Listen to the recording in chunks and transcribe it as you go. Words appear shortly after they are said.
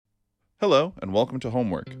Hello, and welcome to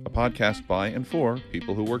Homework, a podcast by and for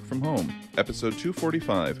people who work from home. Episode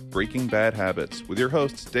 245, Breaking Bad Habits, with your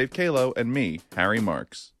hosts Dave Kalo and me, Harry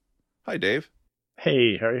Marks. Hi, Dave.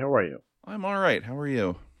 Hey, Harry, how are you? I'm all right. How are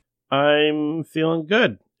you? I'm feeling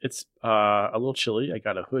good. It's a little chilly. I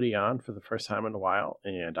got a hoodie on for the first time in a while,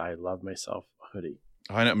 and I love myself a hoodie.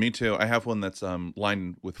 I know, me too. I have one that's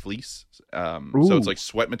lined with fleece, so it's Ooh. like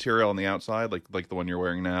sweat material on the outside, like the one you're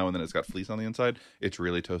wearing now, and then it's got fleece on the inside. It's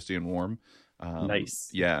really toasty and warm. Nice.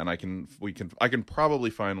 Yeah, and I can probably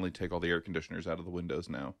finally take all the air conditioners out of the windows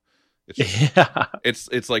now. Yeah.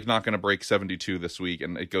 It's like not going to break 72 this week,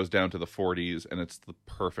 and it goes down to the 40s, and it's the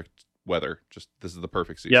perfect weather. Just this is the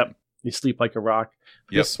perfect season. Yep. You sleep like a rock.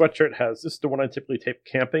 Yep. This sweatshirt this is the one I typically take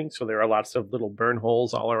camping, so there are lots of little burn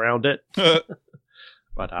holes all around it.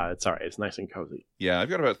 But it's all right. It's nice and cozy. Yeah, I've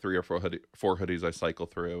got about 3 or 4 hoodies I cycle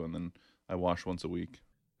through, and then I wash once a week.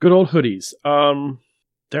 Good old hoodies.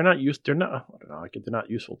 They're not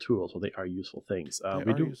useful tools, but they are useful things.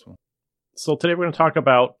 Useful. So today we're going to talk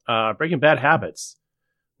about breaking bad habits,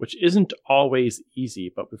 which isn't always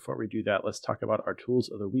easy. But before we do that, let's talk about our tools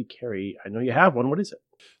of the week. Harry, I know you have one. What is it?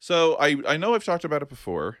 So I know I've talked about it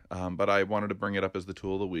before, but I wanted to bring it up as the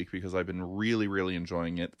tool of the week because I've been really, really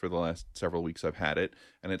enjoying it for the last several weeks I've had it.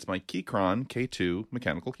 And it's my Keychron K2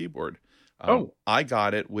 mechanical keyboard. I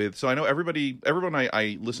got it so I know everyone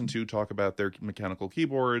I listen to talk about their mechanical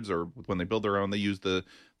keyboards, or when they build their own, they use the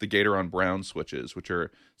Gateron Brown switches, which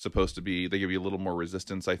are supposed to be, they give you a little more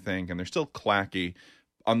resistance, I think, and they're still clacky.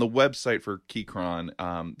 On the website for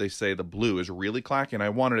Keychron, they say the blue is really clacky, and I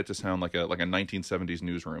wanted it to sound like a 1970s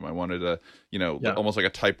newsroom. I wanted almost like a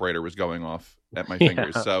typewriter was going off at my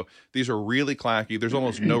fingers. Yeah. So these are really clacky. There's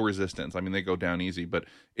almost no resistance. I mean, they go down easy, but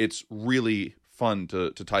it's really fun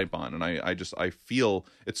to type on, and I feel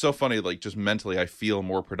it's so funny. Like, just mentally, I feel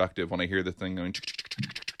more productive when I hear the thing going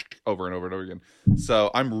over and over and over again.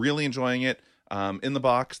 So I'm really enjoying it. In the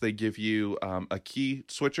box, they give you a key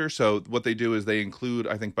switcher. So what they do is they include,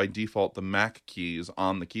 I think by default, the Mac keys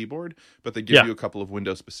on the keyboard, but they give you a couple of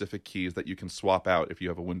Windows-specific keys that you can swap out if you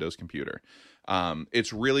have a Windows computer.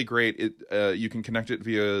 It's really great. You can connect it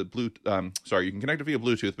via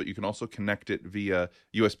Bluetooth, but you can also connect it via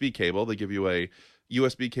USB cable. They give you a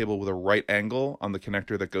USB cable with a right angle on the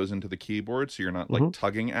connector that goes into the keyboard, so you're not like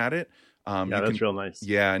tugging at it. That's real nice.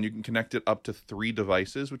 Yeah, and you can connect it up to 3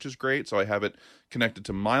 devices, which is great. So I have it connected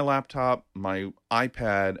to my laptop, my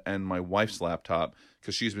iPad, and my wife's laptop,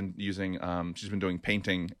 because she's been doing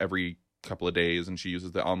painting every couple of days, and she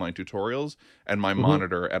uses the online tutorials, and my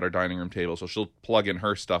monitor at our dining room table. So she'll plug in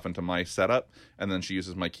her stuff into my setup, and then she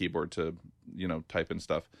uses my keyboard to, type in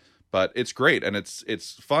stuff. But it's great, and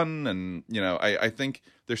it's fun, and I think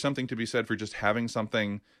there's something to be said for just having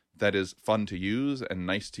something that is fun to use and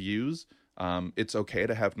nice to use. It's okay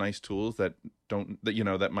to have nice tools that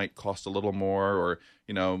might cost a little more, or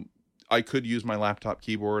I could use my laptop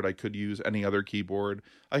keyboard. I could use any other keyboard.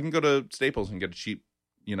 I can go to Staples and get a cheap,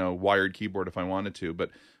 wired keyboard if I wanted to.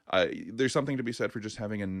 But there's something to be said for just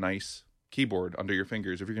having a nice keyboard under your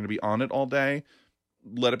fingers. If you're going to be on it all day,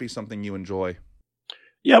 let it be something you enjoy.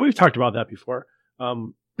 Yeah, we've talked about that before.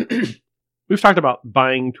 We've talked about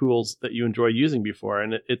buying tools that you enjoy using before,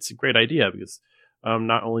 and it's a great idea because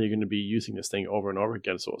not only are you going to be using this thing over and over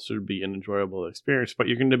again, so it should be an enjoyable experience, but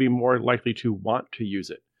you're going to be more likely to want to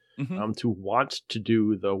use it, to want to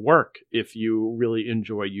do the work if you really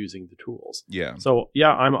enjoy using the tools. Yeah. So,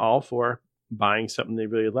 yeah, I'm all for buying something they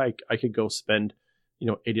really like. I could go spend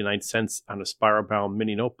 89 cents on a spiral bound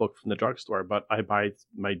mini notebook from the drugstore, but I buy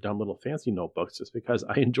my dumb little fancy notebooks just because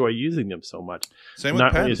I enjoy using them so much. Same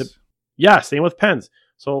with pens. Same with pens.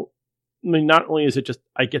 So, I mean, not only is it just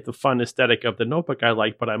I get the fun aesthetic of the notebook I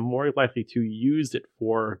like, but I'm more likely to use it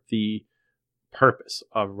for the purpose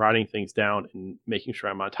of writing things down and making sure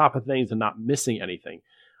I'm on top of things and not missing anything.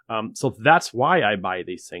 So that's why I buy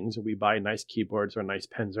these things. We buy nice keyboards or nice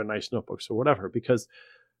pens or nice notebooks or whatever, because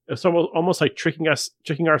it's almost like tricking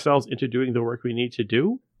ourselves into doing the work we need to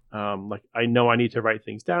do. Like, I know I need to write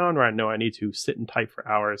things down, or I know I need to sit and type for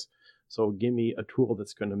hours. So give me a tool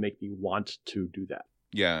that's going to make me want to do that.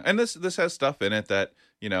 Yeah, and this has stuff in it that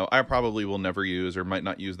I probably will never use or might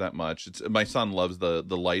not use that much. My son loves the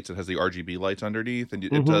lights. It has the RGB lights underneath, and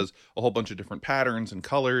it does a whole bunch of different patterns and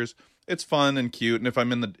colors. It's fun and cute. And if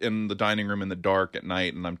I'm in the dining room in the dark at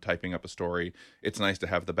night and I'm typing up a story, it's nice to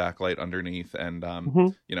have the backlight underneath and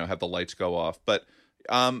have the lights go off. But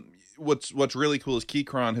what's really cool is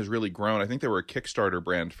Keychron has really grown. I think they were a Kickstarter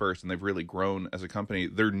brand first, and they've really grown as a company.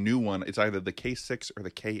 Their new one, it's either the K6 or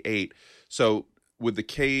the K8. So with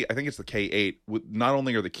the I think it's the K8, not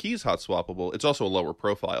only are the keys hot swappable, it's also a lower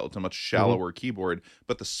profile. It's a much shallower keyboard,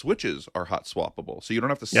 but the switches are hot swappable. So you don't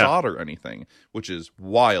have to solder anything, which is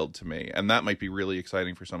wild to me. And that might be really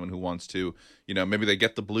exciting for someone who wants to, maybe they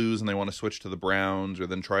get the blues and they want to switch to the browns or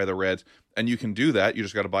then try the reds. And you can do that. You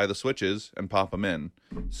just got to buy the switches and pop them in.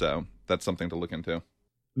 So that's something to look into.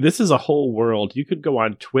 This is a whole world. You could go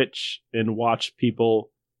on Twitch and watch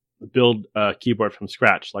people build a keyboard from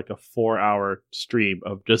scratch, like a 4-hour stream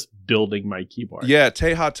of just building my keyboard. Yeah,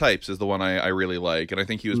 Teha Types is the one I really like, and I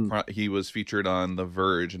think he was featured on The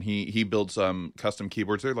Verge, and he builds custom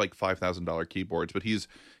keyboards. They're like $5,000 keyboards, but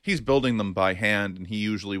he's building them by hand, and he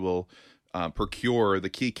usually will procure the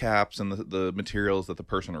keycaps and the materials that the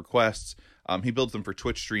person requests. He builds them for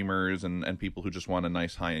Twitch streamers and people who just want a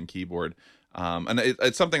nice high-end keyboard. And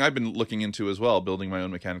it's something I've been looking into as well, building my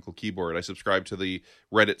own mechanical keyboard. I subscribe to the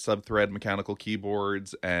Reddit subthread mechanical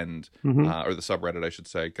keyboards and or the subreddit, I should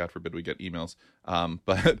say. God forbid we get emails.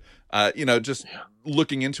 But just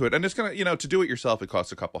looking into it, and it's gonna, to do it yourself, it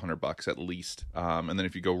costs a couple $100 at least. And then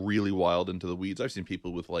if you go really wild into the weeds, I've seen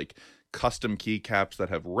people with like custom keycaps that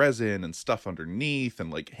have resin and stuff underneath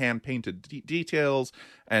and like hand painted details,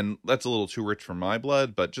 and that's a little too rich for my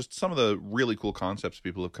blood. But just some of the really cool concepts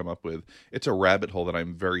people have come up with, it's a rabbit hole that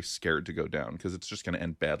I'm very scared to go down because it's just going to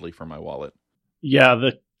end badly for my wallet. Yeah,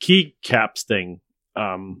 the keycaps thing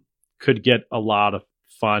could get a lot of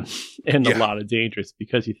fun and a lot of dangerous,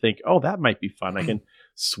 because you think, oh, that might be fun. I can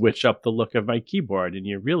switch up the look of my keyboard, and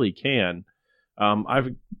you really can. I've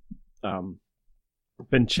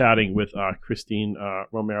been chatting with Christine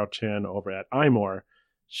Romero-Chan over at iMore.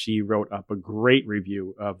 She wrote up a great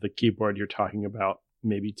review of the keyboard you're talking about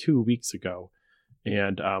maybe 2 weeks ago.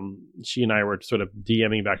 And she and I were sort of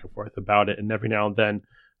DMing back and forth about it. And every now and then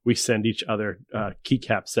we send each other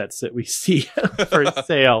keycap sets that we see for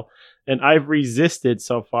sale. And I've resisted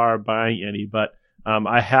so far buying any, but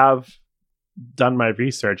I have done my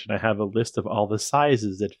research, and I have a list of all the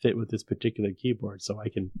sizes that fit with this particular keyboard, so I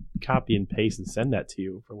can copy and paste and send that to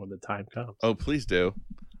you for when the time comes. Oh, please do.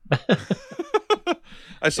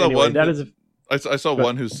 I saw one. I saw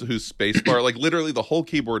one whose spacebar, like literally the whole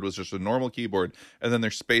keyboard was just a normal keyboard, and then their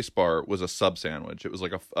spacebar was a sub sandwich. It was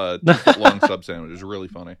like a 2-foot long sub sandwich. It was really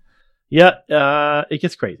funny. Yeah, it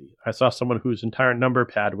gets crazy. I saw someone whose entire number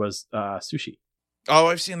pad was sushi. Oh,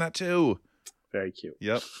 I've seen that too. Very cute.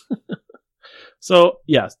 Yep. So,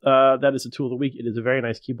 yes, that is a tool of the week. It is a very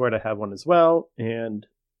nice keyboard. I have one as well, and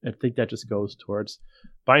I think that just goes towards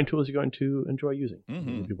buying tools you're going to enjoy using.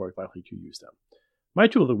 You'll be more likely to use them. My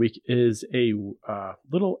tool of the week is a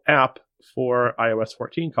little app for iOS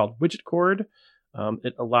 14 called Widget Cord.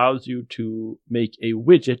 It allows you to make a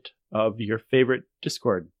widget of your favorite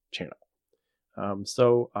Discord channel.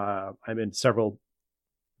 So I'm in several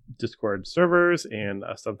Discord servers, and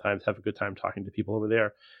sometimes have a good time talking to people over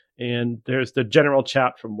there. And there's the general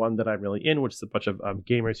chat from one that I'm really in, which is a bunch of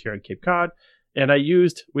gamers here in Cape Cod. And I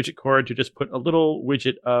used Widget Cord to just put a little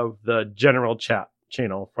widget of the general chat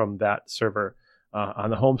channel from that server on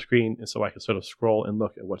the home screen, and so I can sort of scroll and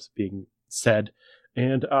look at what's being said.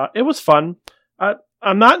 And it was fun.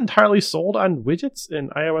 I'm not entirely sold on widgets in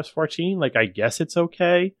iOS 14. Like, I guess it's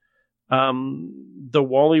okay. The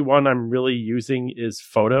only one I'm really using is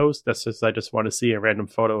photos. That's just, I just want to see a random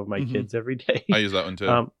photo of my kids every day. I use that one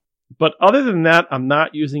too. But other than that, I'm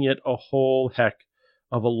not using it a whole heck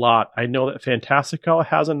of a lot. I know that Fantastical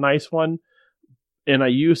has a nice one, and I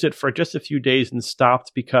used it for just a few days and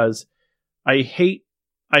stopped because I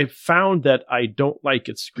found that I don't like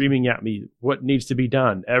it screaming at me what needs to be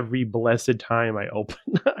done every blessed time I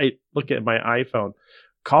look at my iPhone.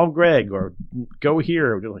 Call Greg or go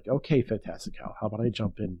here. They're like, okay, Fantastical, how about I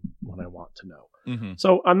jump in when I want to know?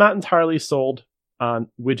 So I'm not entirely sold on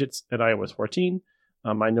widgets at iOS 14.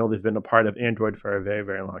 I know they've been a part of Android for a very,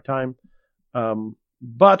 very long time.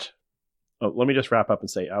 But let me just wrap up and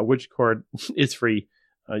say Widget Cord is free.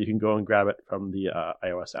 You can go and grab it from the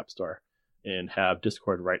iOS App Store and have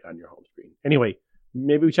Discord right on your home screen. Anyway,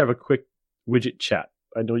 maybe we should have a quick widget chat.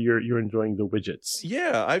 I know you're enjoying the widgets.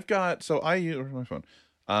 Yeah, I use, where's my phone?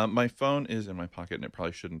 My phone is in my pocket, and it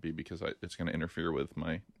probably shouldn't be because it's going to interfere with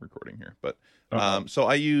my recording here. But so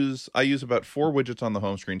I use about 4 widgets on the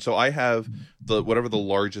home screen. So I have whatever the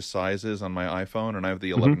largest size is on my iPhone, and I have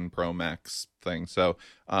the 11 Pro Max thing. So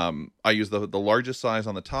I use the largest size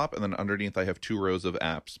on the top, and then underneath I have 2 rows of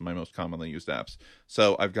apps, my most commonly used apps.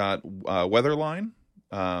 So I've got Weatherline,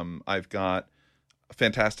 I've got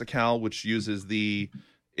Fantastical, which uses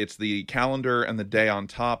it's the calendar and the day on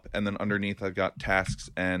top, and then underneath I've got tasks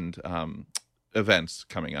and events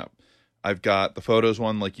coming up. I've got the photos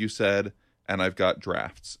one, like you said, and I've got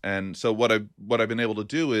drafts. And so what I've been able to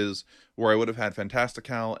do is where I would have had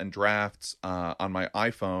Fantastical and drafts on my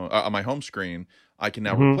iPhone on my home screen, I can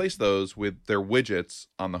now replace those with their widgets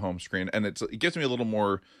on the home screen, and it gives me a little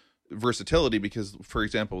more versatility because, for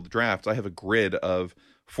example, with drafts, I have a grid of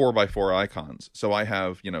 4x4 icons. So I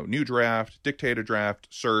have, new draft, dictator draft,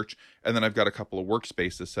 search, and then I've got a couple of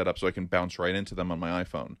workspaces set up so I can bounce right into them on my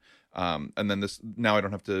iPhone. And then now I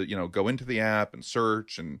don't have to, go into the app and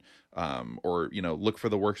search and, or, look for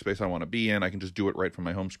the workspace I want to be in. I can just do it right from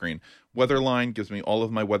my home screen. Weatherline gives me all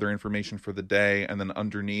of my weather information for the day. And then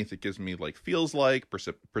underneath it gives me feels like,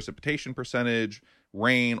 precipitation percentage,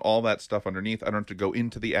 rain, all that stuff underneath. I don't have to go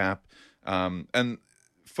into the app. And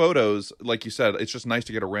photos, like you said, it's just nice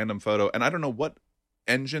to get a random photo. And I don't know what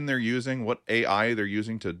engine they're using, what AI they're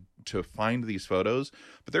using to find these photos,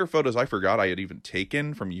 but there are photos I forgot I had even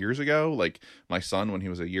taken from years ago, like my son when he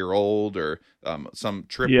was a year old, or some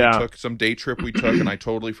trip we took, some day trip we took, and I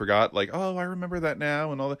totally forgot, oh, I remember that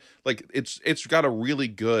now, and all that. It's got a really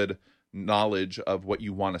good knowledge of what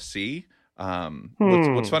you want to see.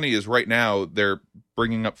 What's funny is right now they're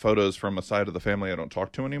bringing up photos from a side of the family I don't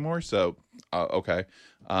talk to anymore, so okay.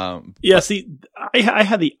 See, I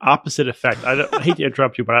had the opposite effect. I hate to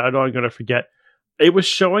interrupt you, but I know I'm going to forget. It was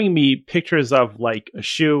showing me pictures of a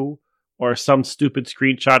shoe or some stupid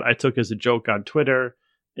screenshot I took as a joke on Twitter,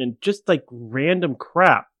 and just random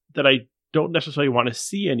crap that I don't necessarily want to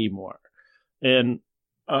see anymore. And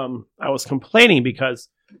I was complaining because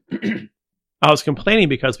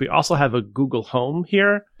we also have a Google Home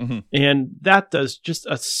here, and that does just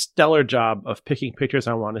a stellar job of picking pictures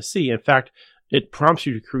I want to see. In fact, it prompts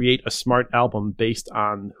you to create a smart album based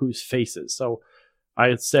on whose faces. So I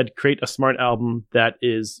had said, create a smart album that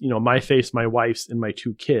is, my face, my wife's, and my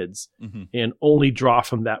 2 kids, and only draw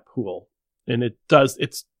from that pool. And it does,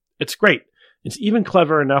 it's great. It's even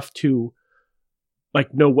clever enough to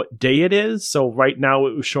know what day it is. So right now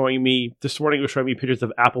this morning it was showing me pictures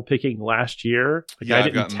of apple picking last year. I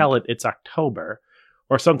didn't tell it it's October.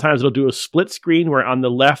 Or sometimes it'll do a split screen where on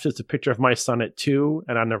the left is a picture of my son at 2,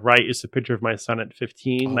 and on the right is a picture of my son at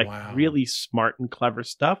 15. Wow. Really smart and clever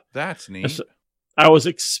stuff. That's neat. So I was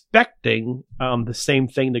expecting the same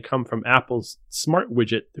thing to come from Apple's smart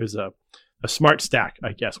widget. There's a smart stack,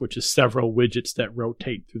 I guess, which is several widgets that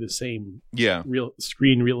rotate through the same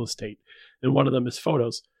screen real estate. And one of them is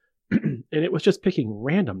photos. And it was just picking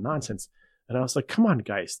random nonsense. And I was like, come on,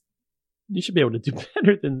 guys. You should be able to do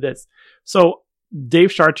better than this. So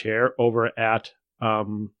Dave Chartier over at,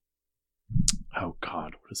 oh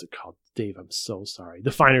God, what is it called? Dave, I'm so sorry.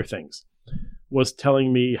 The Finer Things was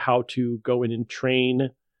telling me how to go in and train.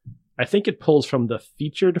 I think it pulls from the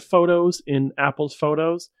featured photos in Apple's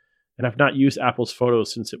Photos. And I've not used Apple's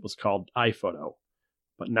Photos since it was called iPhoto.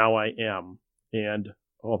 But now I am. And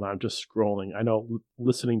hold on, I'm just scrolling. I know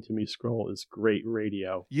listening to me scroll is great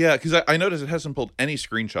radio. Yeah, because I noticed it hasn't pulled any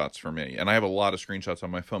screenshots for me. And I have a lot of screenshots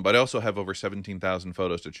on my phone. But I also have over 17,000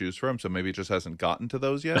 photos to choose from. So maybe it just hasn't gotten to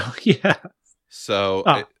those yet. Oh, yeah. So,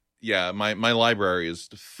 my library is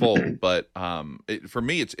full. But for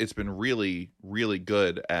me, it's been really, really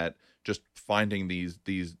good at just finding these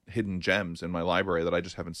hidden gems in my library that I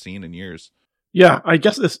just haven't seen in years. Yeah, I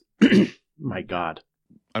guess this... My God.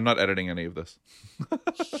 I'm not editing any of this.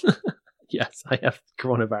 Yes, I have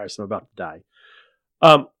coronavirus. I'm about to die.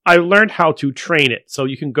 I learned how to train it. So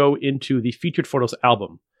you can go into the featured photos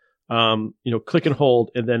album, click and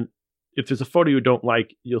hold. And then if there's a photo you don't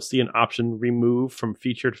like, you'll see an option remove from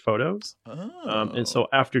featured photos. Oh. And so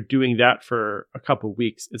after doing that for a couple of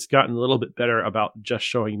weeks, it's gotten a little bit better about just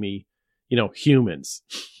showing me, humans.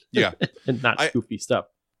 Yeah. And not goofy stuff.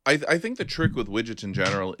 I think the trick with widgets in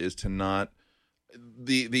general is to not...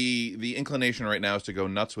 The inclination right now is to go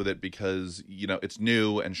nuts with it because it's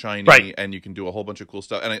new and shiny, right, and you can do a whole bunch of cool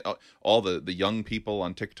stuff. And all the young people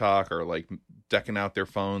on TikTok are decking out their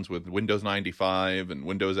phones with Windows 95 and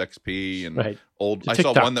Windows XP and right. old. I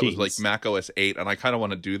saw one that was Mac OS 8, and I kind of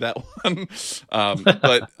want to do that one.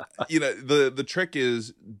 But the trick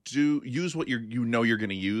is use what you're going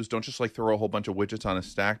to use. Don't just throw a whole bunch of widgets on a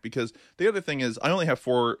stack, because the other thing is I only have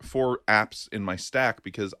four apps in my stack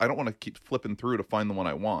because I don't want to keep flipping through to find the one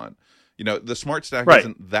I want. The smart stack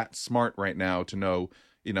isn't that smart right now to know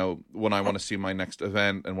when I want to see my next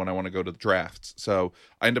event and when I want to go to the drafts. So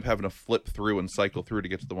I end up having to flip through and cycle through to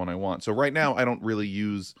get to the one I want. So right now I don't really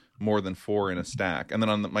use more than 4 in a stack. And then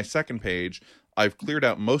on my second page, I've cleared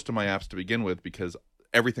out most of my apps to begin with because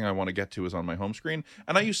everything I want to get to is on my home screen.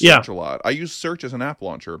 And I use search a lot. I use search as an app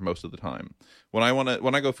launcher most of the time. When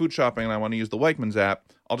I go food shopping and I want to use the Wegmans app,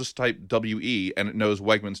 I'll just type WE and it knows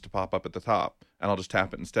Wegmans to pop up at the top, and I'll just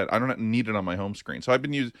tap it instead. I don't need it on my home screen. So I've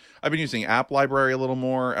been using App Library a little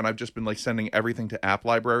more, and I've just been like sending everything to App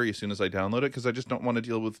Library as soon as I download it, because I just don't want to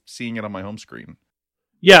deal with seeing it on my home screen.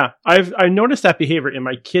 Yeah, I noticed that behavior in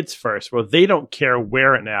my kids first, where they don't care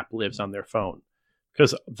where an app lives on their phone,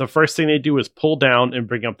 because the first thing they do is pull down and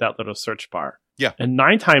bring up that little search bar. Yeah. And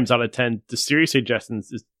 9 times out of 10, the Siri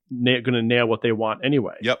suggestions is going to nail what they want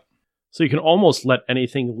anyway. Yep. So you can almost let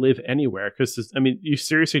anything live anywhere, because, your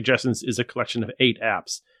Siri suggestions is a collection of 8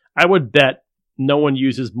 apps. I would bet no one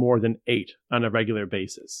uses more than 8 on a regular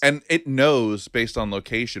basis. And it knows based on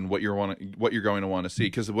location what you're going to want to see.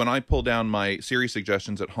 Because when I pull down my Siri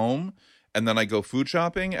suggestions at home, and then I go food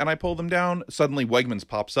shopping and I pull them down, suddenly Wegmans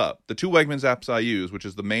pops up. The 2 Wegmans apps I use, which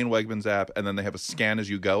is the main Wegmans app, and then they have a scan as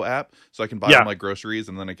you go app, so I can buy all my groceries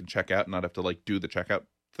and then I can check out and not have to like do the checkout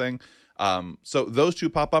thing. So those 2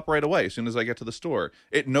 pop up right away as soon as I get to the store.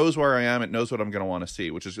 It knows where I am. It knows what I'm going to want to see,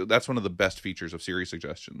 that's one of the best features of Siri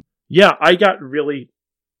suggestions. Yeah, I got really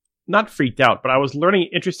not freaked out, but I was learning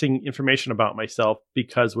interesting information about myself,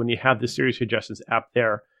 because when you have the Siri suggestions app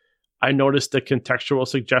there, I noticed the contextual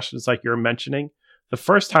suggestions like you're mentioning. The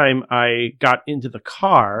first time I got into the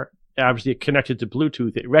car, obviously it connected to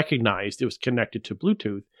Bluetooth. It recognized it was connected to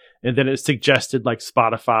Bluetooth, and then it suggested like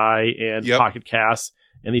Spotify and Pocket Casts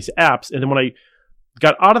and these apps. And then when I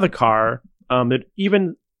got out of the car, it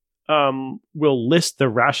even will list the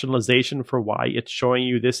rationalization for why it's showing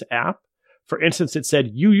you this app. For instance, it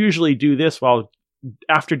said, you usually do this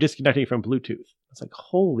after disconnecting from Bluetooth. It's like,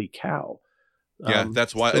 holy cow. Yeah,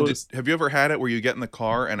 that's why. Have you ever had it where you get in the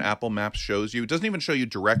car and Apple Maps shows you? It doesn't even show you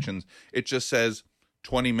directions. It just says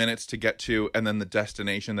 20 minutes to get to, and then the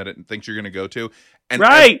destination that it thinks you're going to go to. And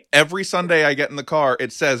every Sunday I get in the car,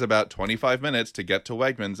 it says about 25 minutes to get to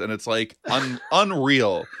Wegmans, and it's like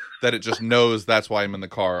unreal that it just knows that's why I'm in the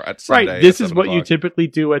car at Sunday. Right, this is what you typically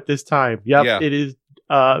do at this time. Yep, yeah. It is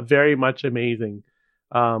very much amazing.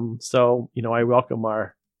 So, I welcome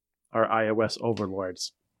our iOS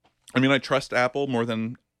overlords. I mean, I trust Apple more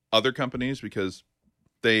than other companies because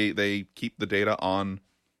they keep the data on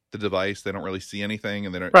the device. They don't really see anything,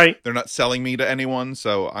 and they're not selling me to anyone.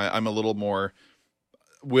 So I'm a little more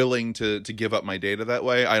willing to give up my data that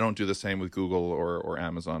way. I don't do the same with Google or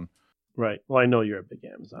Amazon. Right. Well, I know you're a big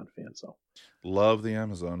Amazon fan, so love the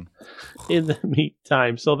Amazon. In the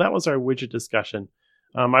meantime, so that was our widget discussion.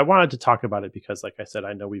 I wanted to talk about it because, like I said,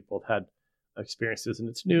 I know we've both had experiences and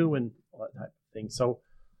it's new and all that type of thing. So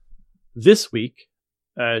this week,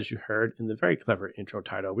 as you heard in the very clever intro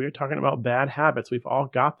title, we are talking about bad habits. We've all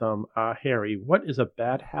got them. Harry, what is a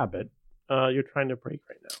bad habit you're trying to break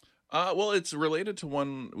right now? Well, it's related to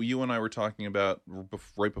one you and I were talking about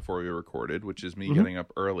right before we recorded, which is me getting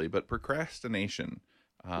up early. But procrastination,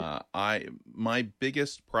 my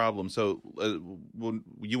biggest problem. So when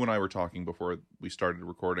you and I were talking before we started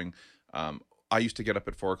recording, I used to get up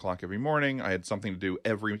at 4 o'clock every morning. I had something to do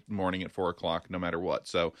every morning at 4 o'clock, no matter what.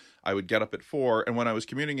 So I would get up at 4, and when I was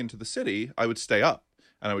commuting into the city, I would stay up,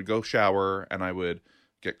 and I would go shower, and I would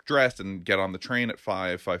get dressed and get on the train at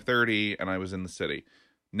 5:30, and I was in the city.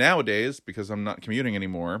 Nowadays, because I'm not commuting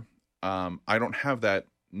anymore, I don't have that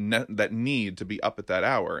need to be up at that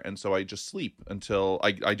hour, and so I just sleep until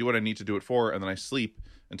I do what I need to do at 4, and then I sleep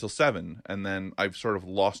until 7, and then I've sort of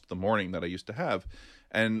lost the morning that I used to have.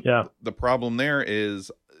 And the problem there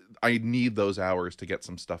is I need those hours to get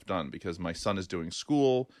some stuff done because my son is doing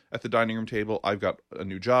school at the dining room table. I've got a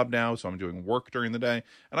new job now, so I'm doing work during the day.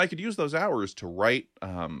 And I could use those hours to write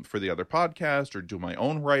for the other podcast or do my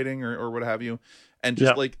own writing or what have you. And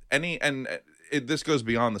just this goes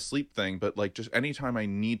beyond the sleep thing, but like just anytime I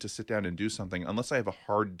need to sit down and do something, unless I have a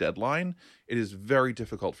hard deadline, it is very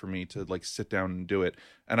difficult for me to like sit down and do it.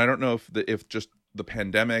 And I don't know if just the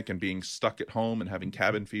pandemic and being stuck at home and having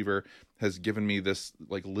cabin fever has given me this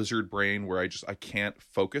like lizard brain where I can't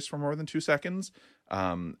focus for more than 2 seconds.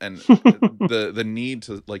 And the need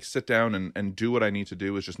to like sit down and do what I need to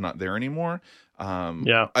do is just not there anymore.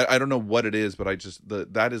 I don't know what it is, but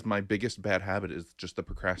that is my biggest bad habit is just the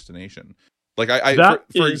procrastination. Like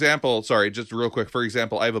for example, sorry, just real quick. For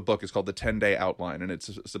example, I have a book. It's called The 10-Day Outline, and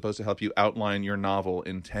it's supposed to help you outline your novel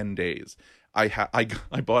in 10 days. I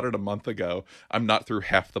bought it a month ago. I'm not through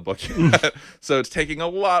half the book yet. So it's taking a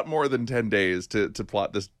lot more than 10 days to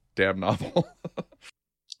plot this damn novel.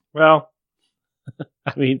 Well,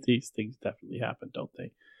 I mean, these things definitely happen, don't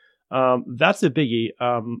they? That's a biggie.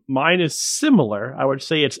 Mine is similar. I would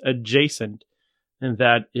say it's adjacent, and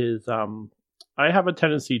that is I have a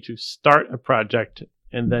tendency to start a project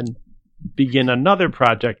and then begin another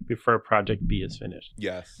project before project B is finished.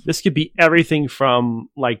 Yes. This could be everything from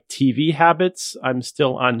like TV habits. I'm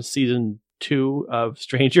still on season 2 of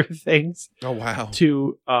Stranger Things. Oh, wow.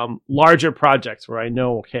 To larger projects where I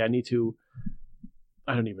know, okay, I need to,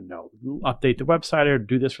 I don't even know, update the website or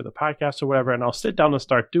do this for the podcast or whatever. And I'll sit down and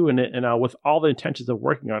start doing it. And with all the intentions of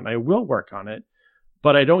working on it, I will work on it.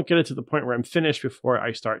 But I don't get it to the point where I'm finished before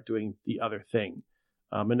I start doing the other thing.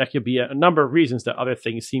 And that could be a number of reasons that other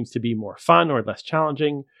things seems to be more fun or less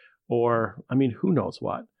challenging, or I mean, who knows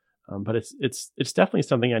what. But it's definitely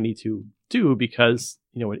something I need to do because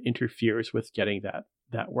it interferes with getting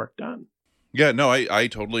that work done. Yeah, no, I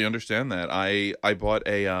totally understand that. I bought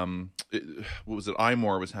a what was it?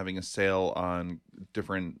 iMore was having a sale on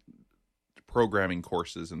different programming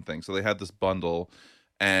courses and things. So they had this bundle,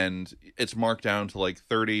 and it's marked down to like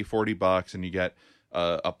 $30-$40, and you get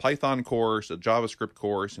a Python course, a JavaScript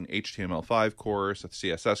course, an HTML5 course, a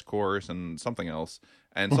CSS course, and something else.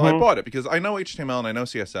 And so I bought it because I know HTML and I know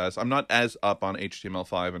CSS. I'm not as up on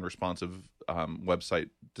HTML5 and responsive website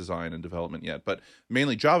design and development yet, but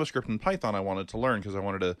mainly JavaScript and Python I wanted to learn because I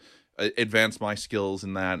wanted to advance my skills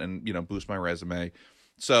in that and boost my resume.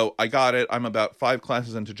 So I got it. I'm about 5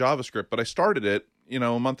 classes into JavaScript, but I started it a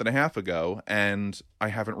month and a half ago, and I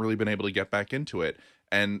haven't really been able to get back into it.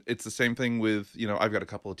 And it's the same thing with, I've got a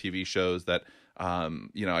couple of TV shows that,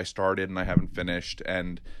 I started and I haven't finished.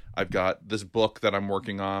 And I've got this book that I'm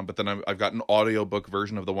working on, but then I've got an audiobook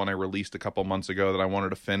version of the one I released a couple months ago that I wanted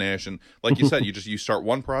to finish. And like you said, you start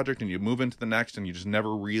one project and you move into the next and you just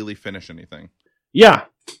never really finish anything. Yeah.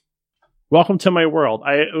 Welcome to my world.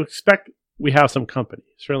 I expect we have some company.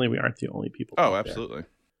 Certainly we aren't the only people. Oh, absolutely.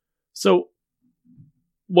 So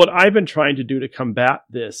what I've been trying to do to combat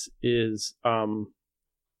this is,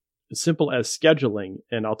 as simple as scheduling,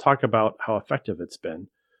 and I'll talk about how effective it's been.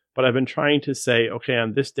 But I've been trying to say, okay,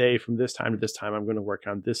 on this day, from this time to this time, I'm going to work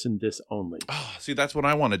on this and this only. Oh, see, that's what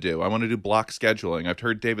I want to do. I want to do block scheduling. I've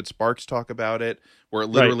heard David Sparks talk about it, where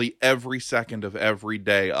literally every second of every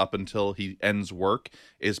day up until he ends work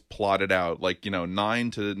is plotted out. Like,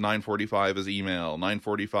 9 to 9:45 is email,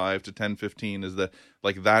 9:45 to 10:15 is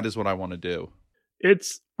that is what I want to do.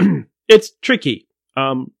 It's tricky.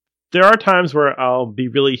 There are times where I'll be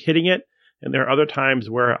really hitting it, and there are other times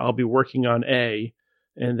where I'll be working on A,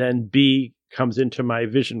 and then B comes into my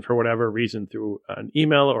vision for whatever reason through an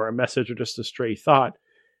email or a message or just a stray thought.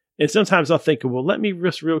 And sometimes I'll think, well, let me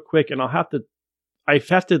risk real quick, and I have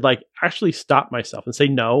to like actually stop myself and say,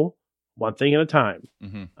 no, one thing at a time.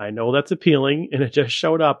 Mm-hmm. I know that's appealing, and it just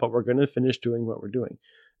showed up, but we're going to finish doing what we're doing.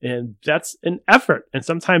 And that's an effort. And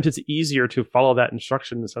sometimes it's easier to follow that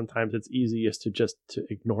instruction. And sometimes it's easiest to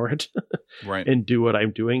ignore it right. and do what I'm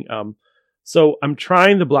doing. So I'm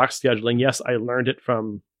trying the block scheduling. Yes, I learned it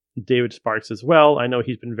from David Sparks as well. I know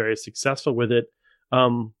he's been very successful with it.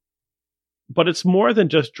 But it's more than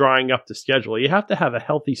just drawing up the schedule. You have to have a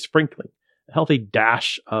healthy sprinkling, a healthy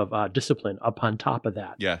dash of discipline up on top of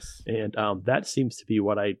that. Yes. And that seems to be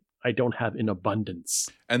what I don't have in abundance.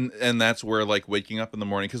 And that's where like waking up in the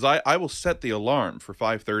morning, because I will set the alarm for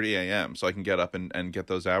 5:30 a.m. so I can get up and get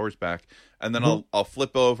those hours back. And then I'll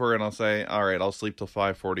flip over and I'll say, all right, I'll sleep till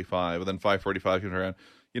 5:45. And then 5:45 comes around.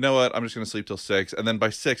 You know what? I'm just going to sleep till 6. And then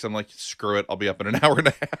by 6, I'm like, screw it. I'll be up in an hour and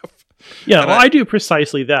a half. Yeah, I do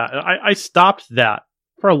precisely that. I stopped that.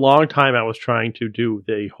 For a long time, I was trying to do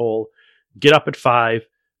the whole get up at 5,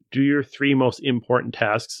 do your 3 most important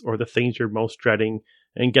tasks or the things you're most dreading,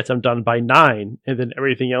 and get them done by 9, and then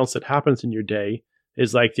everything else that happens in your day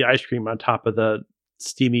is like the ice cream on top of the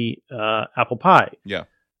steamy apple pie. Yeah.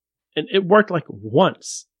 And it worked like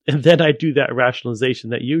once. And then I do that rationalization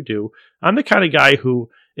that you do. I'm the kind of guy who,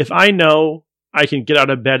 if I know I can get out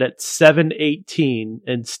of bed at 7:18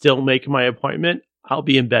 and still make my appointment, I'll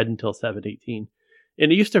be in bed until 7:18.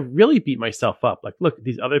 And I used to really beat myself up. Like, look,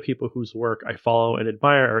 these other people whose work I follow and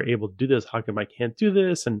admire are able to do this. How come I can't do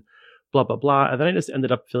this? And blah, blah, blah. And then I just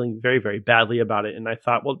ended up feeling very, very badly about it. And I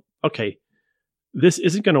thought, well, okay, this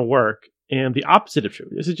isn't going to work. And the opposite of true.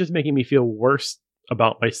 This is just making me feel worse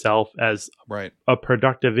about myself as a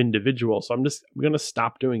productive individual. So I'm going to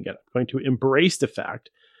stop doing it. I'm going to embrace the fact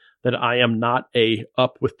that I am not a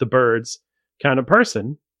up with the birds kind of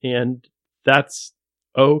person. And that's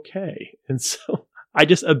okay. And so I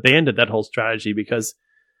just abandoned that whole strategy because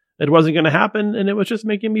it wasn't going to happen, and it was just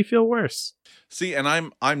making me feel worse. See, and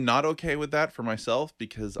I'm not okay with that for myself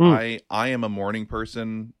because I am a morning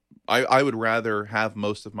person. I would rather have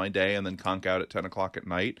most of my day and then conk out at 10 o'clock at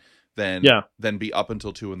night than be up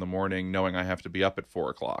until 2 in the morning knowing I have to be up at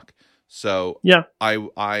 4 o'clock. So Yeah.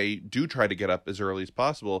 I do try to get up as early as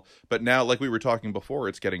possible, but now, like we were talking before,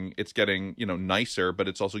 it's getting nicer, but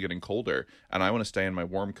it's also getting colder, and I want to stay in my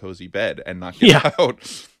warm, cozy bed and not get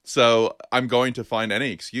out. So I'm going to find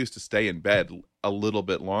any excuse to stay in bed a little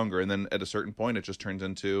bit longer, and then at a certain point, it just turns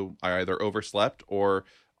into I either overslept or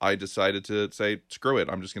I decided to say, screw it,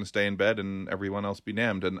 I'm just going to stay in bed and everyone else be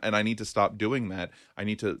damned. And I need to stop doing that. I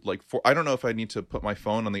need to, I don't know if I need to put my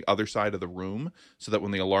phone on the other side of the room so that when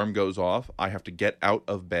the alarm goes off, I have to get out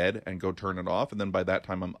of bed and go turn it off. And then by that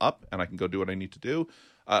time I'm up and I can go do what I need to do.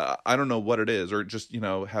 I don't know what it is, or just,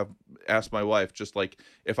 have asked my wife, just like,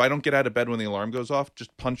 if I don't get out of bed when the alarm goes off,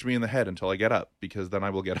 just punch me in the head until I get up, because then I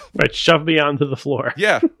will get up. Right, shove me onto the floor.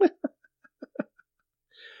 Yeah.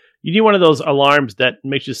 You need one of those alarms that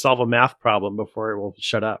makes you solve a math problem before it will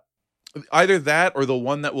shut up. Either that or the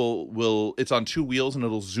one that will it's on two wheels and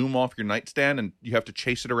it'll zoom off your nightstand and you have to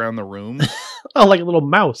chase it around the room. Oh, like a little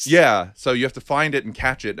mouse. Yeah. So you have to find it and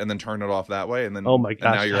catch it and then turn it off that way. And then, oh my gosh,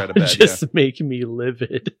 and now you're out of bed. Just make me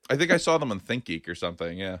livid. I think I saw them on ThinkGeek or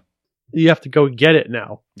something. Yeah. You have to go get it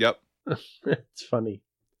now. Yep. It's funny.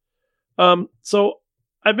 So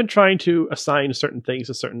I've been trying to assign certain things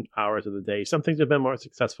to certain hours of the day. Some things have been more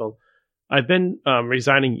successful. I've been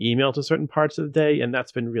resigning email to certain parts of the day, and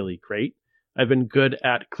that's been really great. I've been good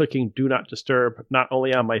at clicking Do Not Disturb, not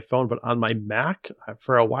only on my phone, but on my Mac.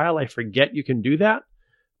 For a while, I forget you can do that,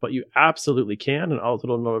 but you absolutely can, and all those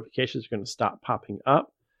little notifications are going to stop popping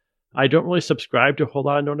up. I don't really subscribe to a whole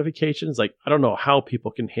lot of notifications. Like, I don't know how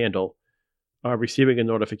people can handle receiving a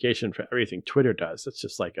notification for everything Twitter does. It's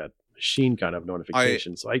just like a machine gun of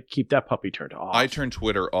notifications. So I keep that puppy turned off. I turn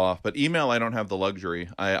Twitter off, but email, I don't have the luxury.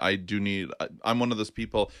 I do need, I'm one of those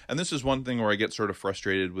people, and this is one thing where I get sort of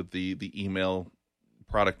frustrated with the email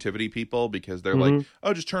productivity people, because they're like,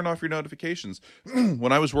 oh, just turn off your notifications.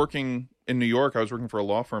 When I was working in New York, I was working for a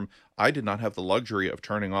law firm. I did not have the luxury of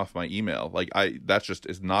turning off my email. That just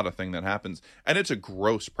is not a thing that happens. And it's a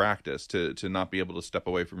gross practice to not be able to step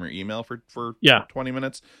away from your email for 20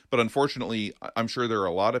 minutes. But unfortunately, I'm sure there are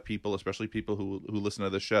a lot of people, especially people who listen to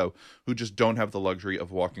this show, who just don't have the luxury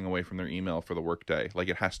of walking away from their email for the workday. Like,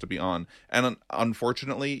 it has to be on. And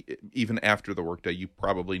unfortunately, even after the workday, you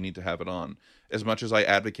probably need to have it on. As much as I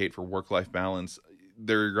advocate for work-life balance,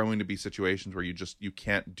 there are going to be situations where you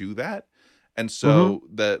can't do that. And so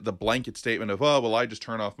the blanket statement of, oh, well, I just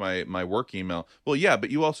turn off my work email. Well, yeah, but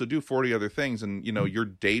you also do 40 other things. And, your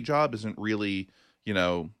day job isn't really,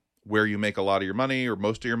 where you make a lot of your money or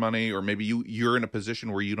most of your money, or maybe you're in a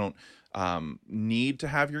position where you don't need to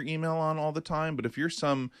have your email on all the time. But if you're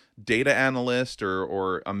some data analyst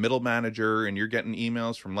or a middle manager and you're getting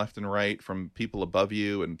emails from left and right from people above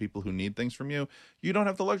you and people who need things from you, you don't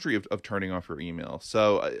have the luxury of turning off your email.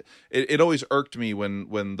 So it always irked me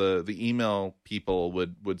when the email people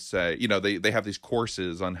would say, they have these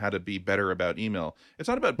courses on how to be better about email. It's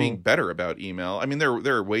not about being better about email. I mean,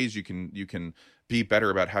 there are ways you can be better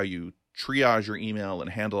about how you triage your email and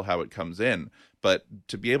handle how it comes in, but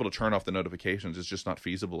to be able to turn off the notifications is just not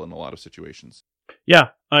feasible in a lot of situations. Yeah,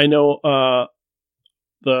 I know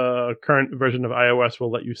the current version of iOS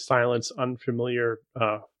will let you silence unfamiliar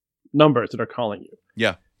numbers that are calling you.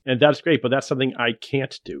 Yeah. And that's great, but that's something I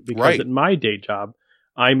can't do, because at my day job,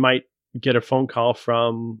 I might get a phone call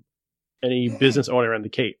from any business owner in the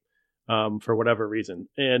Cape for whatever reason,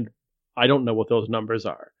 and I don't know what those numbers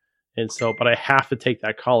are. And so, but I have to take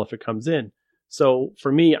that call if it comes in. So for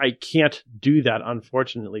me, I can't do that,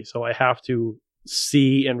 unfortunately. So I have to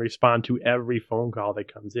see and respond to every phone call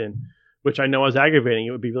that comes in, which I know is aggravating.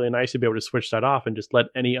 It would be really nice to be able to switch that off and just let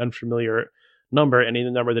any unfamiliar number, any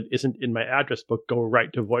number that isn't in my address book, go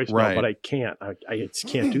right to voicemail. But I can't. I just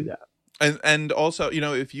can't do that. And also,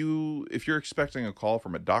 if you're expecting a call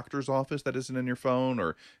from a doctor's office that isn't in your phone,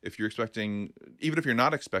 or if you're expecting, even if you're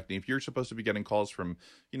not expecting, if you're supposed to be getting calls from,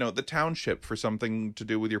 the township for something to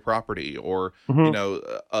do with your property, or,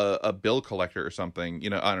 a bill collector or something,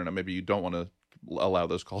 I don't know, maybe you don't want to allow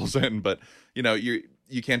those calls in, but,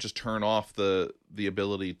 you can't just turn off the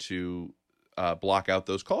ability to block out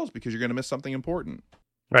those calls because you're going to miss something important.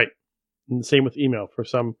 Right. And the same with email. For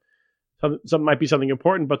some might be something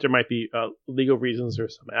important, but there might be legal reasons or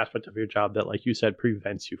some aspect of your job that, like you said,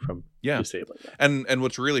 prevents you from disabling that. And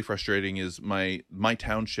what's really frustrating is my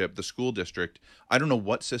township, the school district, I don't know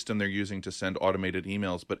what system they're using to send automated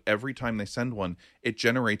emails, but every time they send one, it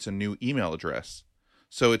generates a new email address.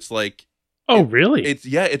 So it's like, oh, really?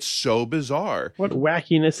 It's so bizarre. What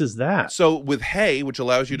wackiness is that? So with Hey, which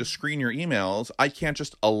allows you to screen your emails, I can't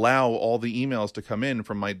just allow all the emails to come in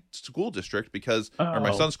from my school district or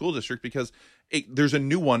my son's school district, because there's a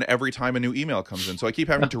new one every time a new email comes in. So I keep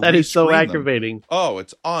having to that is so rescreen aggravating. them. Oh,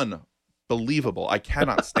 it's unbelievable. I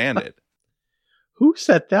cannot stand it. Who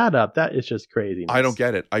set that up? That is just crazy. I don't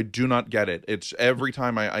get it. I do not get it. It's every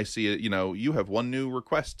time I see it, you have one new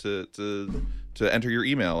request to enter your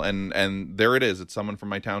email, and there it is. It's someone from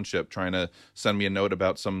my township trying to send me a note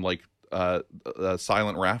about some like a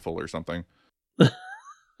silent raffle or something.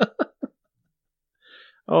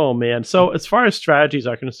 Oh man. So as far as strategies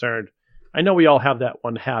are concerned, I know we all have that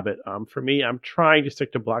one habit. For me, I'm trying to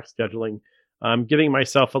stick to block scheduling. I'm giving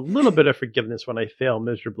myself a little bit of forgiveness when I fail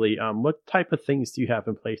miserably. What type of things do you have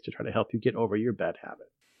in place to try to help you get over your bad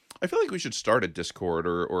habit? I feel like we should start a Discord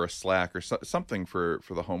or a Slack or something for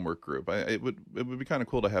the homework group. It would be kind of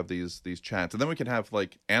cool to have these chats, and then we could have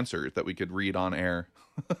like answers that we could read on air.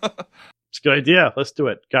 It's a good idea. Let's do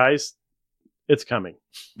it, guys. It's coming.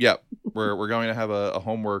 Yeah, we're going to have a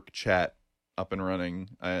homework chat up and running.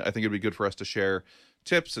 I think it'd be good for us to share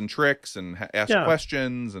tips and tricks and ask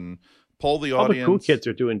questions and poll the audience. All the cool kids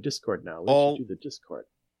are doing Discord now. Let's do the Discord.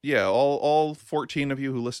 Yeah, all 14 of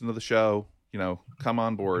you who listen to the show, come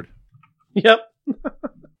on board. Yep.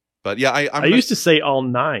 But yeah, I used to say all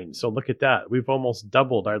 9, so look at that. We've almost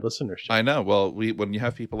doubled our listenership. I know. Well, when you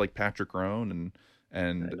have people like Patrick Roan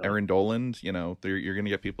and Aaron Doland, you're going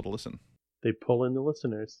to get people to listen. They pull in the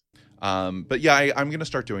listeners. But yeah, I'm going to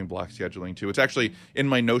start doing block scheduling too. It's actually in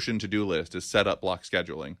my Notion to-do list is set up block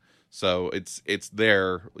scheduling. So it's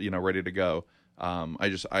there, ready to go.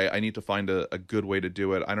 I need to find a good way to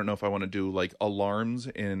do it. I don't know if I want to do like alarms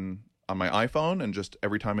on my iPhone and just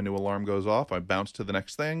every time a new alarm goes off, I bounce to the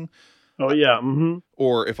next thing. Oh yeah. Mm-hmm.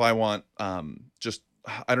 Or if I want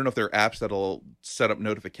I don't know if there are apps that'll set up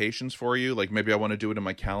notifications for you. Like maybe I want to do it in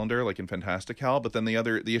my calendar, like in Fantastical. But then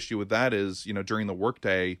the issue with that is, during the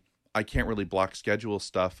workday, I can't really block schedule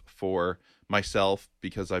stuff for myself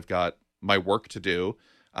because I've got my work to do.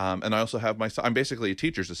 And I also have my son. I'm basically a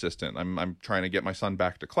teacher's assistant. I'm trying to get my son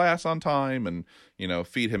back to class on time and,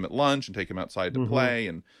 feed him at lunch and take him outside to play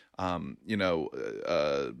and,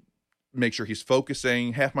 make sure he's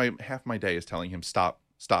focusing. Half my day is telling him, stop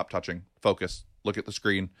touching, focus, look at the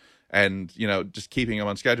screen, and, just keeping him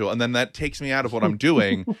on schedule. And then that takes me out of what I'm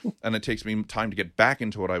doing and it takes me time to get back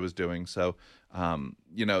into what I was doing. So,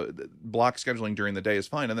 block scheduling during the day is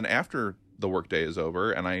fine. And then after the workday is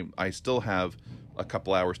over and I still have a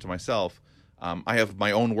couple hours to myself, I have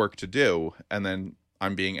my own work to do, and then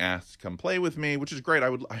I'm being asked to come play with me, which is great. I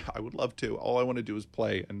would love to. All I want to do is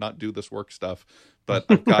play and not do this work stuff. But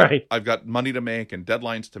I've got money to make and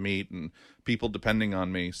deadlines to meet and people depending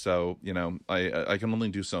on me. So, I can only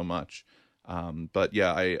do so much. But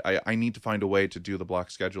yeah, I need to find a way to do the block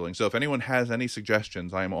scheduling. So if anyone has any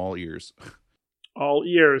suggestions, I am all ears. All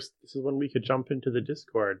ears. This is when we could jump into the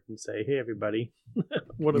Discord and say, hey, everybody,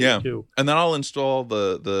 what do we do? And then I'll install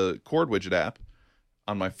the Cord Widget app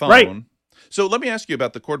on my phone. Right. So let me ask you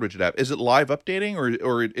about the Cord Widget app. Is it live updating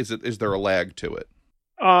or is there a lag to it?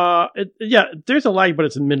 There's a lag, but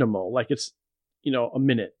it's minimal. Like it's, a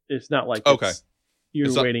minute. It's not like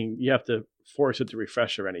you're waiting. You have to force it to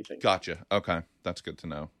refresh or anything. Gotcha. Okay. That's good to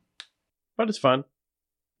know. But it's fun.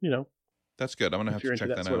 That's good. I'm going to have to check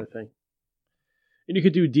that out. And you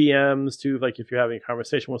could do DMs too, like if you're having a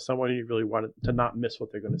conversation with someone and you really want to not miss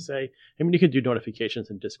what they're going to say. I mean, you could do notifications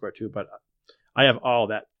in Discord too, but I have all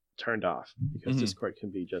that turned off because Discord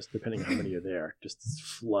can be just, depending on how many are there, just this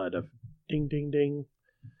flood of ding, ding, ding.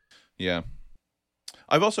 Yeah.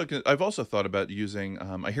 I've also thought about using,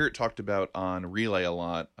 I hear it talked about on Relay a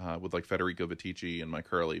lot with like Federico Vitici and Mike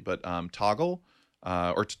Hurley, but Toggle,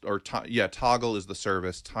 Toggle is the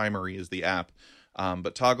service, Timery is the app.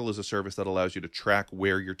 But Toggle is a service that allows you to track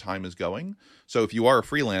where your time is going. So if you are a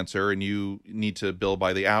freelancer and you need to bill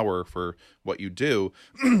by the hour for what you do,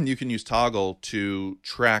 you can use Toggle to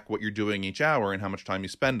track what you're doing each hour and how much time you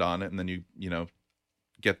spend on it. And then you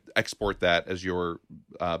export that as your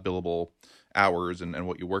billable hours and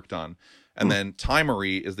what you worked on. And then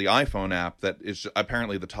Timery is the iPhone app that is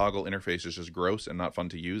apparently the Toggle interface is just gross and not fun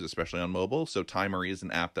to use, especially on mobile. So Timery is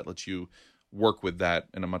an app that lets you work with that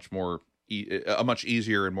in a much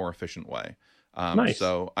easier and more efficient way. Nice.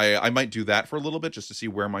 So I might do that for a little bit just to see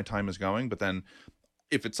where my time is going. But then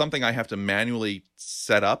if it's something I have to manually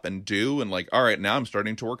set up and do and like, all right, now I'm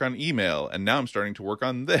starting to work on email and now I'm starting to work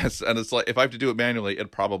on this. And it's like, if I have to do it manually,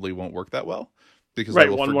 it probably won't work that well because I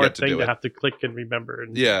will one forget more to do thing it. To have to click and remember.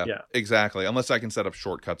 And, yeah, exactly. Unless I can set up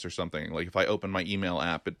shortcuts or something. Like if I open my email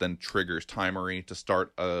app, it then triggers Timery to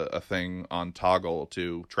start a thing on Toggle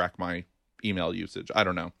to track my email usage. I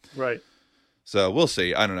don't know. Right. So we'll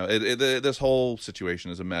see. I don't know. This whole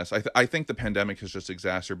situation is a mess. I think the pandemic has just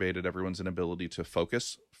exacerbated everyone's inability to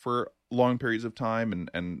focus for long periods of time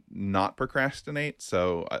and not procrastinate.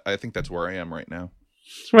 So I think that's where I am right now.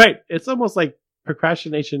 Right. It's almost like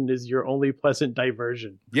procrastination is your only pleasant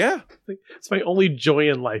diversion. Yeah. It's my only joy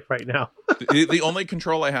in life right now. The only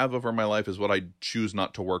control I have over my life is what I choose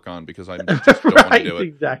not to work on because I just don't want to do it.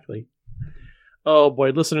 Exactly. Oh boy,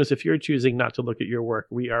 listeners, if you're choosing not to look at your work,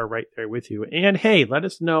 we are right there with you. And hey, let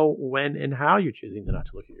us know when and how you're choosing to not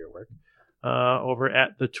to look at your work over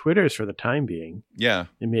at the Twitters for the time being. Yeah.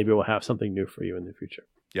 And maybe we'll have something new for you in the future.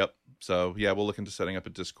 Yep. So yeah, we'll look into setting up a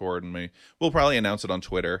Discord, and we'll probably announce it on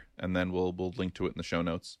Twitter, and then we'll link to it in the show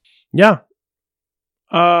notes. Yeah.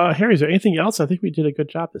 Harry, is there anything else? I think we did a good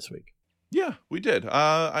job this week. Yeah, we did.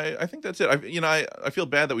 I think that's it. I feel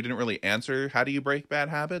bad that we didn't really answer how do you break bad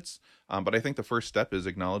habits, but I think the first step is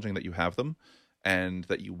acknowledging that you have them and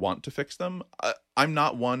that you want to fix them. I'm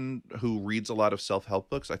not one who reads a lot of self-help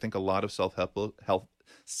books. I think a lot of self-help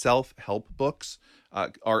books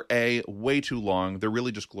are way too long. They're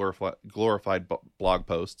really just glorified blog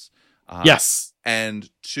posts. Yes. And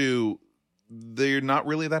two, they're not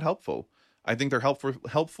really that helpful. I think they're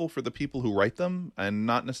helpful for the people who write them and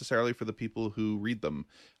not necessarily for the people who read them.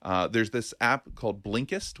 There's this app called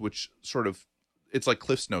Blinkist, which it's like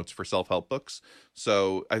Cliff's Notes for self-help books.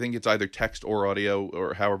 So I think it's either text or audio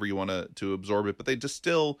or however you want to absorb it. But they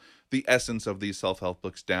distill the essence of these self-help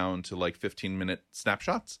books down to like 15-minute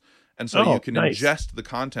snapshots. And so you can ingest the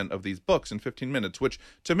content of these books in 15 minutes, which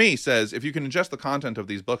to me says if you can ingest the content of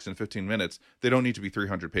these books in 15 minutes, they don't need to be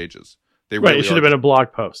 300 pages. It should have been a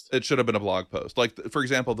blog post. It should have been a blog post. Like, for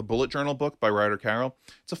example, the Bullet Journal book by Ryder Carroll.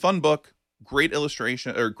 It's a fun book, great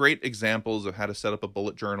illustration or great examples of how to set up a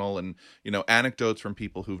bullet journal and, anecdotes from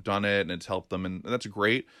people who've done it and it's helped them. And that's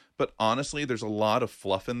great. But honestly, there's a lot of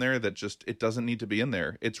fluff in there that it doesn't need to be in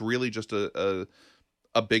there. It's really just a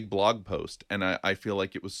big blog post. And I feel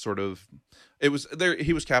like it was there.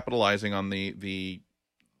 He was capitalizing on the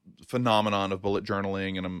phenomenon of bullet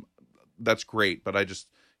journaling, and that's great. But I just,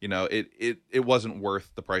 it wasn't worth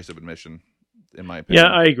the price of admission, in my opinion.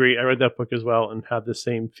 Yeah, I agree. I read that book as well and had the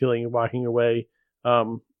same feeling of walking away.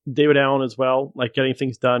 David Allen as well, like Getting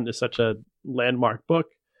Things Done is such a landmark book.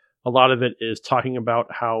 A lot of it is talking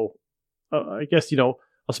about how, I guess,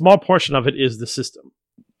 a small portion of it is the system.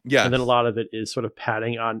 Yeah. And then a lot of it is sort of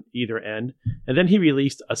padding on either end. And then he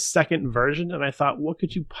released a second version, and I thought, what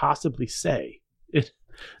could you possibly say?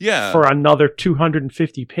 For another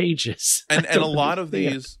 250 pages. And a lot of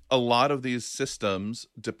these systems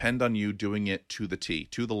depend on you doing it to the T,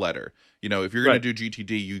 to the letter. If you're going to do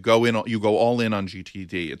GTD, you go all in on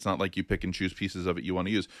GTD. It's not like you pick and choose pieces of it you want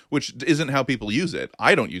to use, which isn't how people use it.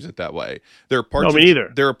 I don't use it that way. There are parts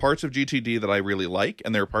There are parts of GTD that I really like,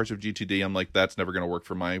 and there are parts of GTD I'm like, that's never going to work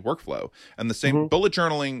for my workflow. And the same bullet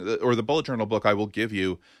journaling or the bullet journal book I will give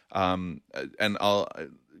you, and I'll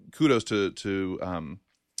kudos to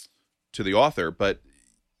the author, but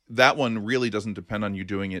that one really doesn't depend on you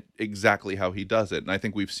doing it exactly how he does it. And I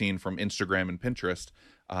think we've seen from Instagram and Pinterest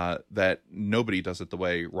that nobody does it the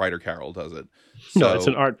way Ryder Carroll does it. So no, it's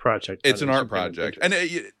an art project. It's an art project. And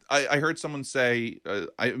I heard someone say,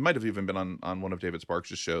 it might have even been on one of David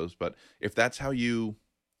Sparks' shows, but if that's how you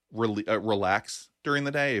relax during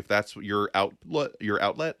the day, if that's your outlet,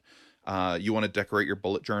 you want to decorate your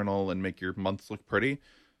bullet journal and make your months look pretty,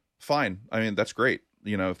 fine. I mean, that's great.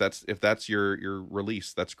 If that's your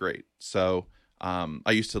release, that's great. So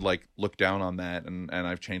I used to look down on that, and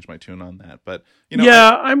I've changed my tune on that. But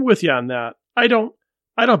I'm with you on that. I don't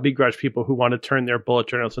begrudge people who want to turn their bullet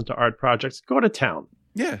journals into art projects. Go to town.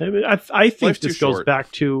 Yeah, I mean, I think this goes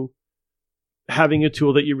back to having a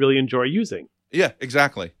tool that you really enjoy using. Yeah,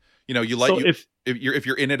 exactly. If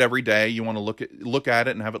you're in it every day, you want to look at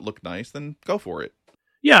it and have it look nice, then go for it.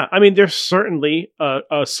 Yeah, I mean, there's certainly a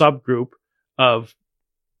subgroup of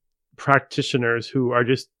practitioners who are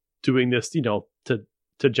just doing this,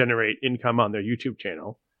 to generate income on their YouTube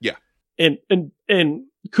channel. Yeah. And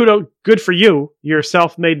kudos, good for you. You're a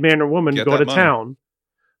self-made man or woman. Go to town.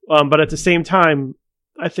 But at the same time,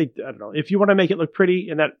 I don't know, if you want to make it look pretty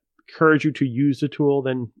and that encourage you to use the tool,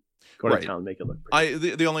 then go to town and make it look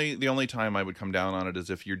pretty. The only time I would come down on it is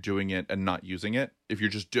if you're doing it and not using it. If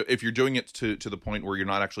you're doing it to the point where you're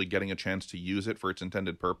not actually getting a chance to use it for its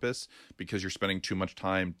intended purpose because you're spending too much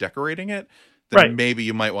time decorating it, then maybe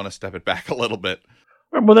you might want to step it back a little bit.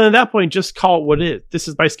 Well, then at that point, just call it what it is. This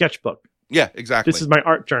is my sketchbook. Yeah, exactly. This is my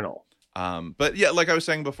art journal. But yeah, like I was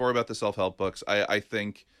saying before about the self-help books, I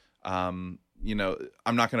think, I'm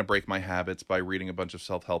not going to break my habits by reading a bunch of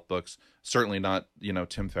self-help books. Certainly not,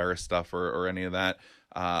 Tim Ferriss stuff or any of that.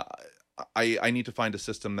 I need to find a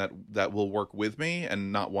system that will work with me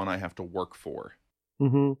and not one I have to work for.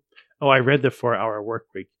 Mm-hmm. Oh, I read the 4-Hour Work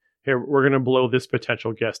Week. Here, we're going to blow this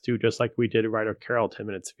potential guest too, just like we did Ryder Carroll 10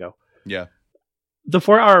 minutes ago. Yeah. The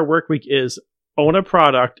 4-hour work week is own a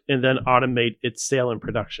product and then automate its sale and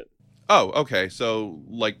production. Oh, okay. So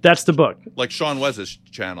like That's the book. like Sean Wes's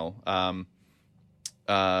channel. I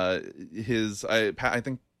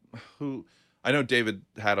think I know David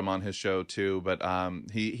had him on his show too, but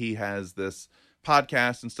he has this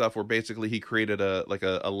podcast and stuff where basically he created a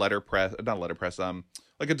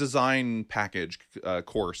design package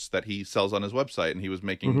course that he sells on his website, and he was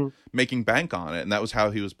making bank on it, and that was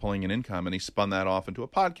how he was pulling in income, and he spun that off into a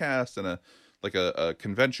podcast and a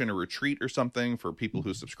convention or retreat or something for people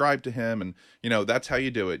who subscribe to him. And that's how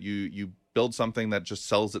you do it. You build something that just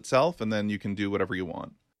sells itself, and then you can do whatever you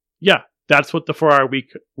want. Yeah, that's what the 4-hour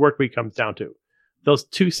work week comes down to. Those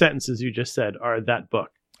 2 sentences you just said are that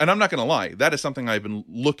book. And I'm not going to lie, that is something I've been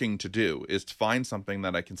looking to do, is to find something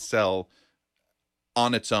that I can sell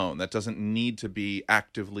on its own, that doesn't need to be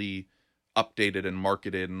actively updated and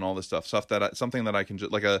marketed and all this stuff something that I can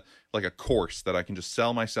just like a course that I can just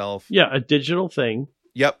sell myself. Yeah, a digital thing.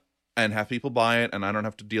 Yep. And have people buy it, and I don't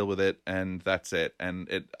have to deal with it, and that's it. And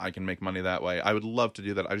I can make money that way. I would love to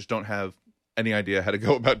do that. I just don't have any idea how to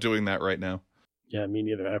go about doing that right now. Yeah, me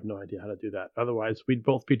neither. I have no idea how to do that. Otherwise, we'd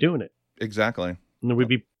both be doing it. Exactly. And we'd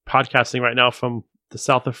be podcasting right now from the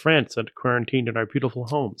south of France and quarantined in our beautiful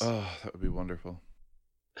homes. Oh, that would be wonderful.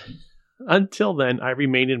 Until then, I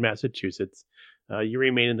remain in Massachusetts. You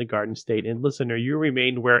remain in the Garden State. And listener, you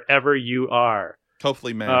remain wherever you are.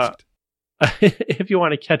 Hopefully masked. If you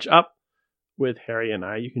want to catch up with Harry and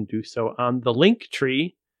I, you can do so on the link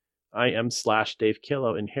tree. I am /Dave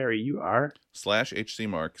Killo, and Harry, you are /HC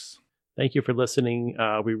Marks. Thank you for listening.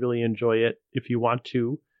 We really enjoy it. If you want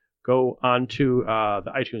to go on to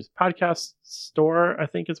the iTunes podcast store, I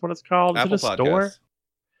think is what it's called. Apple is it a Podcasts. store?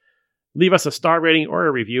 Leave us a star rating or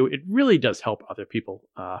a review. It really does help other people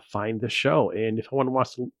find the show. And if anyone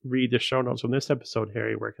wants to read the show notes from this episode,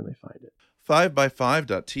 Harry, where can they find it?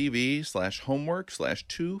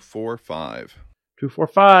 5by5.tv/homework/245.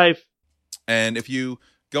 245. And if you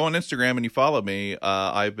go on Instagram and you follow me,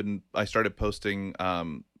 I started posting.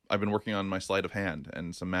 I've been working on my sleight of hand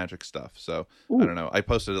and some magic stuff. So Ooh. I don't know. I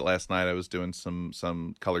posted it last night. I was doing some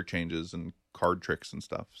color changes and card tricks and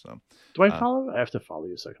stuff. So do I follow? I have to follow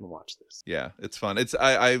you so I can watch this. Yeah, it's fun.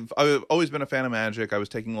 I've always been a fan of magic. I was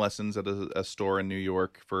taking lessons at a store in New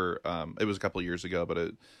York for it was a couple of years ago,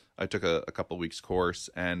 but I took a couple weeks course,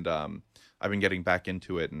 and I've been getting back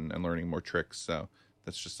into it and learning more tricks. So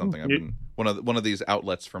that's just something I've been one of these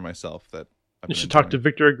outlets for myself that you should talk to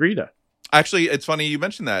Victor Agreda. Actually, it's funny you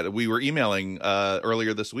mentioned that. We were emailing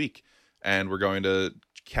earlier this week, and we're going to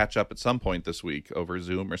catch up at some point this week over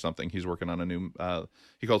Zoom or something. He's working on a new,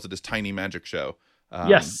 he calls it his Tiny Magic Show.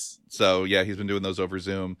 Yes. So, yeah, he's been doing those over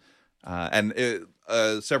Zoom. And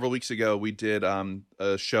several weeks ago, we did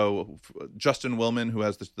a show. Justin Willman, who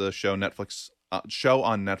has the show show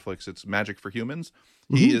on Netflix, it's Magic for Humans.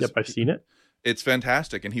 Yep, I've seen it. It's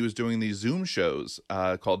fantastic, and he was doing these Zoom shows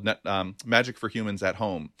called Magic for Humans at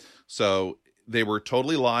Home. So they were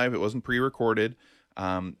totally live; it wasn't pre-recorded,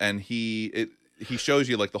 and he shows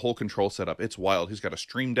you like the whole control setup. It's wild. He's got a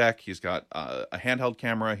Stream Deck, he's got a handheld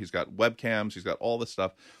camera, he's got webcams, he's got all this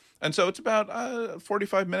stuff, and so it's about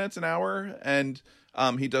 45 minutes, an hour, and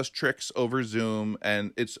he does tricks over Zoom,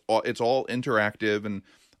 and it's all interactive. And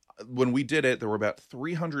when we did it, there were about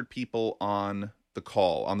 300 people on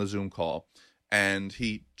the Zoom call. And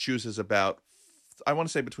he chooses about, I want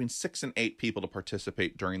to say, between 6 and 8 people to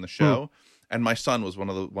participate during the show. And my son was one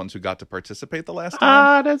of the ones who got to participate the last time.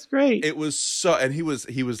 Ah, that's great. It was so, and he was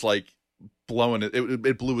like blowing it.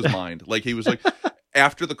 It blew his mind. Like he was like,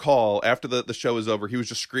 after the call, after the show was over, he was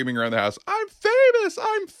just screaming around the house, "I'm famous!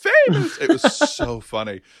 I'm famous!" It was so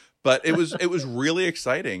funny. But it was really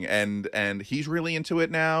exciting, and he's really into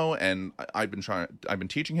it now. And I've been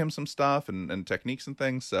teaching him some stuff and techniques and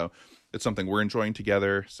things. So it's something we're enjoying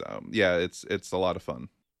together. So yeah, it's a lot of fun.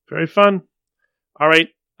 Very fun. All right.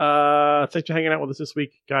 Thanks for hanging out with us this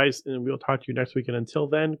week, guys, and we'll talk to you next week. And until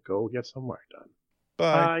then, go get some work done.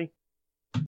 Bye. Bye.